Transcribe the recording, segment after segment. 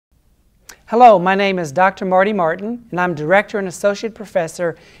Hello, my name is Dr. Marty Martin, and I'm Director and Associate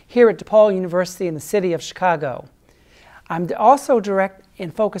Professor here at DePaul University in the city of Chicago. I'm also direct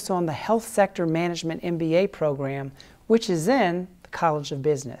and focused on the Health Sector Management MBA program, which is in the College of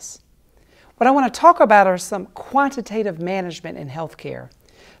Business. What I want to talk about are some quantitative management in healthcare.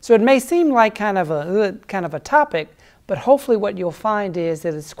 So it may seem like kind of a topic, but hopefully what you'll find is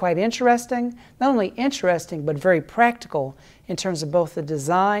that it's quite interesting, not only interesting, but very practical in terms of both the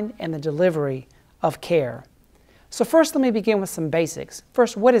design and the delivery of care. So first, let me begin with some basics.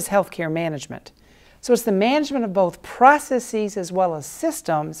 First, what is healthcare management? So it's the management of both processes as well as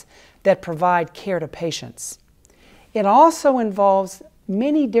systems that provide care to patients. It also involves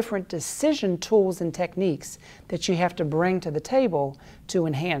many different decision tools and techniques that you have to bring to the table to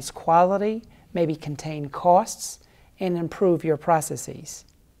enhance quality, maybe contain costs, and improve your processes.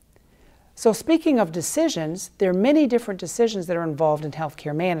 So speaking of decisions, there are many different decisions that are involved in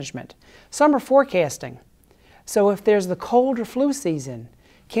healthcare management. Some are forecasting. So if there's the cold or flu season,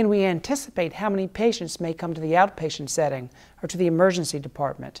 can we anticipate how many patients may come to the outpatient setting or to the emergency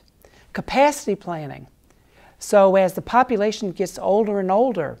department? Capacity planning. So as the population gets older and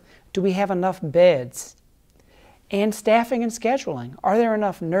older, do we have enough beds? And staffing and scheduling. Are there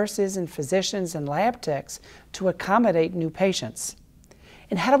enough nurses and physicians and lab techs to accommodate new patients?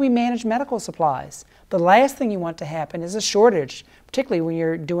 And how do we manage medical supplies? The last thing you want to happen is a shortage, particularly when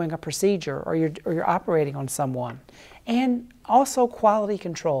you're doing a procedure or you're operating on someone. And also quality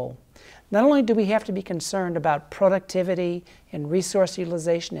control. Not only do we have to be concerned about productivity and resource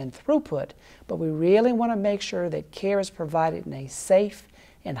utilization and throughput, but we really want to make sure that care is provided in a safe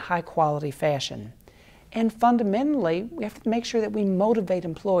and high quality fashion. And fundamentally, we have to make sure that we motivate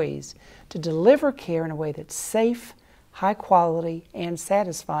employees to deliver care in a way that's safe, high quality, and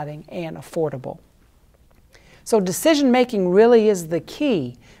satisfying and affordable. So decision making really is the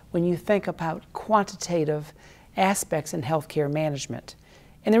key when you think about quantitative aspects in healthcare management.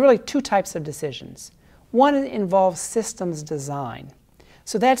 And there are really two types of decisions. One involves systems design.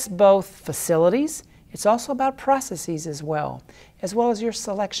 So that's both facilities, it's also about processes as well as your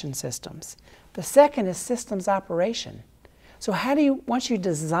selection systems. The second is systems operation. So how do you, once you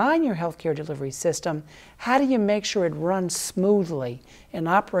design your healthcare delivery system, how do you make sure it runs smoothly and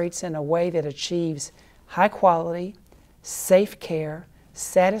operates in a way that achieves high quality, safe care,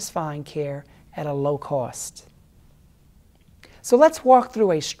 satisfying care at a low cost? So let's walk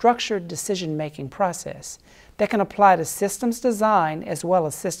through a structured decision-making process that can apply to systems design as well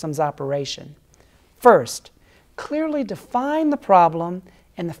as systems operation. First, clearly define the problem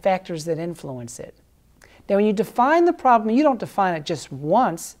and the factors that influence it. Now, when you define the problem, you don't define it just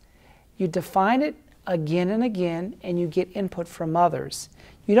once. You define it again and again, and you get input from others.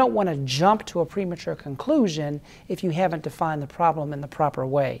 You don't want to jump to a premature conclusion if you haven't defined the problem in the proper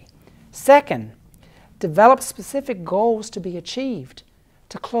way. Second, develop specific goals to be achieved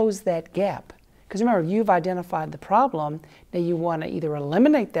to close that gap. Because remember, you've identified the problem. Now you want to either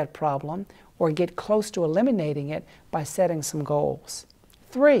eliminate that problem or get close to eliminating it by setting some goals.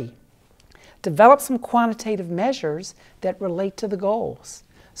 3, develop some quantitative measures that relate to the goals.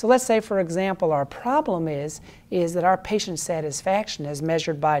 So let's say, for example, our problem is that our patient satisfaction, as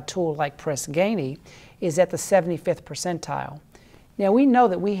measured by a tool like Press Ganey, is at the 75th percentile. Now we know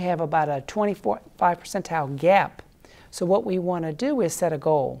that we have about a 25 percentile gap. So what we want to do is set a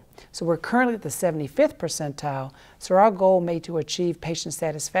goal. So we're currently at the 75th percentile, so our goal may be to achieve patient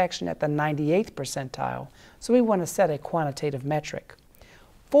satisfaction at the 98th percentile. So we want to set a quantitative metric.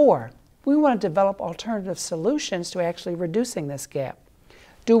 4, we want to develop alternative solutions to actually reducing this gap.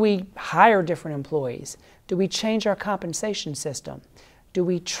 Do we hire different employees? Do we change our compensation system? Do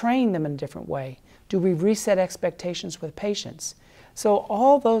we train them in a different way? Do we reset expectations with patients? So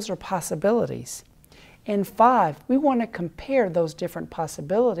all those are possibilities. And 5, we want to compare those different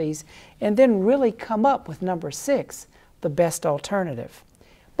possibilities and then really come up with number 6, the best alternative.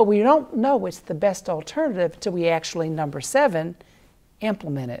 But we don't know it's the best alternative until we actually, number 7,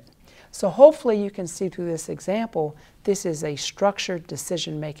 implement it. So hopefully you can see through this example, this is a structured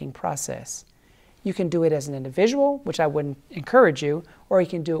decision-making process. You can do it as an individual, which I wouldn't encourage you, or you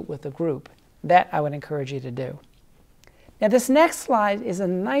can do it with a group. That I would encourage you to do. Now this next slide is a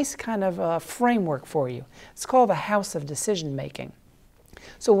nice kind of framework for you. It's called the House of Decision Making.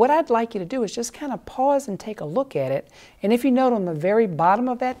 So what I'd like you to do is just kind of pause and take a look at it. And if you note on the very bottom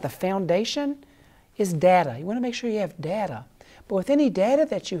of that, the foundation is data. You want to make sure you have data. But with any data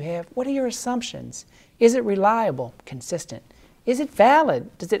that you have, what are your assumptions? Is it reliable, consistent? Is it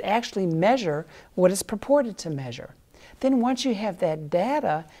valid? Does it actually measure what it's purported to measure? Then once you have that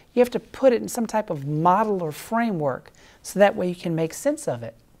data, you have to put it in some type of model or framework so that way you can make sense of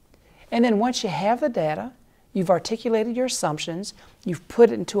it. And then once you have the data, you've articulated your assumptions, you've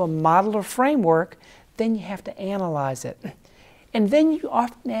put it into a model or framework, then you have to analyze it. And then you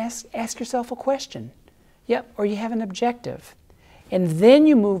often ask yourself a question. Yep, or you have an objective. And then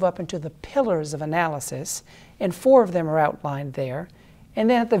you move up into the pillars of analysis, and 4 of them are outlined there. And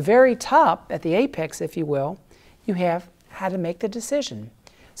then at the very top, at the apex, if you will, you have how to make the decision.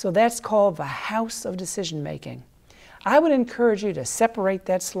 So that's called the house of decision making. I would encourage you to separate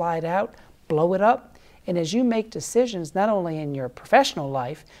that slide out, blow it up, and as you make decisions, not only in your professional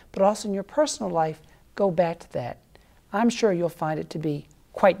life, but also in your personal life, go back to that. I'm sure you'll find it to be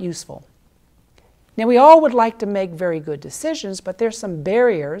quite useful. Now, we all would like to make very good decisions, but there's some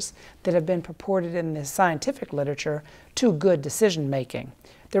barriers that have been purported in the scientific literature to good decision making.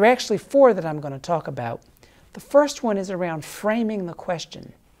 There are actually 4 that I'm going to talk about. The first one is around framing the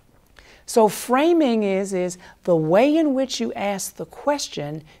question. So framing is the way in which you ask the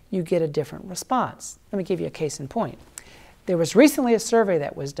question, you get a different response. Let me give you a case in point. There was recently a survey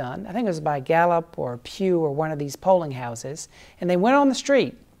that was done, I think it was by Gallup or Pew or one of these polling houses, and they went on the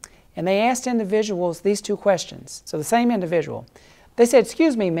street and they asked individuals these 2 questions. So the same individual. They said,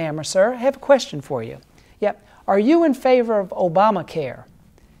 "Excuse me, ma'am or sir, I have a question for you. Yep, are you in favor of Obamacare?"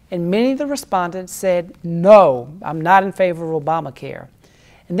 And many of the respondents said, "No, I'm not in favor of Obamacare."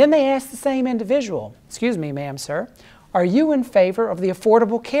 And then they asked the same individual, "Excuse me, ma'am, sir, are you in favor of the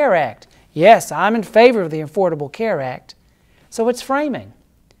Affordable Care Act?" "Yes, I'm in favor of the Affordable Care Act." So it's framing,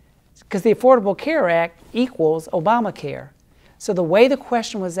 because the Affordable Care Act equals Obamacare. So the way the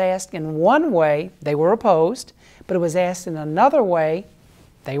question was asked in one way, they were opposed, but it was asked in another way,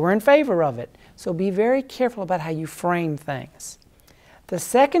 they were in favor of it. So be very careful about how you frame things. The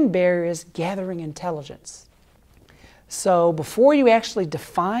second barrier is gathering intelligence. So before you actually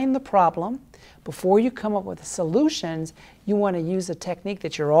define the problem, before you come up with the solutions, you want to use a technique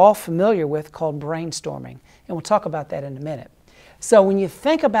that you're all familiar with called brainstorming. And we'll talk about that in a minute. So when you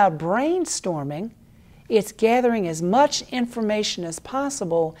think about brainstorming, it's gathering as much information as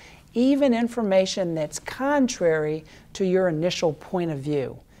possible, even information that's contrary to your initial point of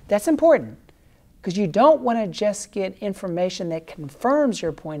view. That's important, because you don't want to just get information that confirms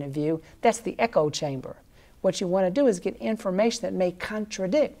your point of view. That's the echo chamber. What you want to do is get information that may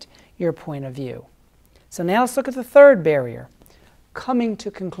contradict your point of view. So now let's look at the third barrier, coming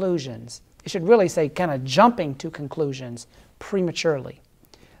to conclusions. It should really say kind of jumping to conclusions prematurely.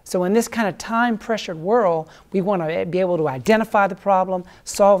 So in this kind of time-pressured world, we want to be able to identify the problem,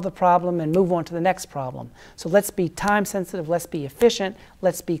 solve the problem, and move on to the next problem. So let's be time-sensitive, let's be efficient,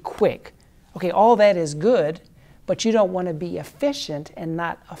 let's be quick. Okay, all that is good, but you don't want to be efficient and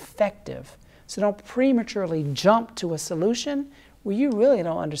not effective. So don't prematurely jump to a solution where you really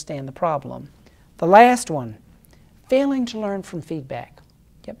don't understand the problem. The last one, failing to learn from feedback.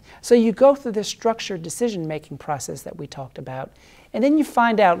 Yep. So you go through this structured decision-making process that we talked about, and then you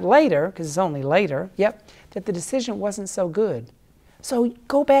find out later, because it's only later, that the decision wasn't so good. So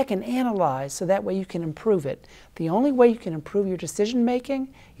go back and analyze so that way you can improve it. The only way you can improve your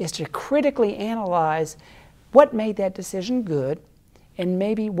decision-making is to critically analyze what made that decision good, and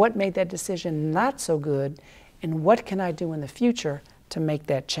maybe what made that decision not so good, and what can I do in the future to make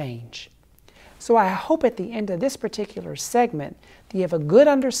that change. So I hope at the end of this particular segment that you have a good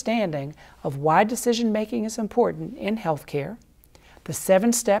understanding of why decision-making is important in healthcare, the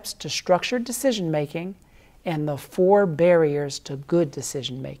 7 steps to structured decision-making, and the 4 barriers to good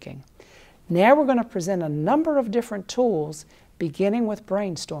decision-making. Now we're going to present a number of different tools, beginning with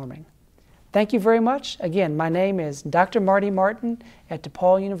brainstorming. Thank you very much. Again, my name is Dr. Marty Martin at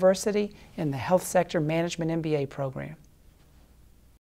DePaul University in the Health Sector Management MBA program.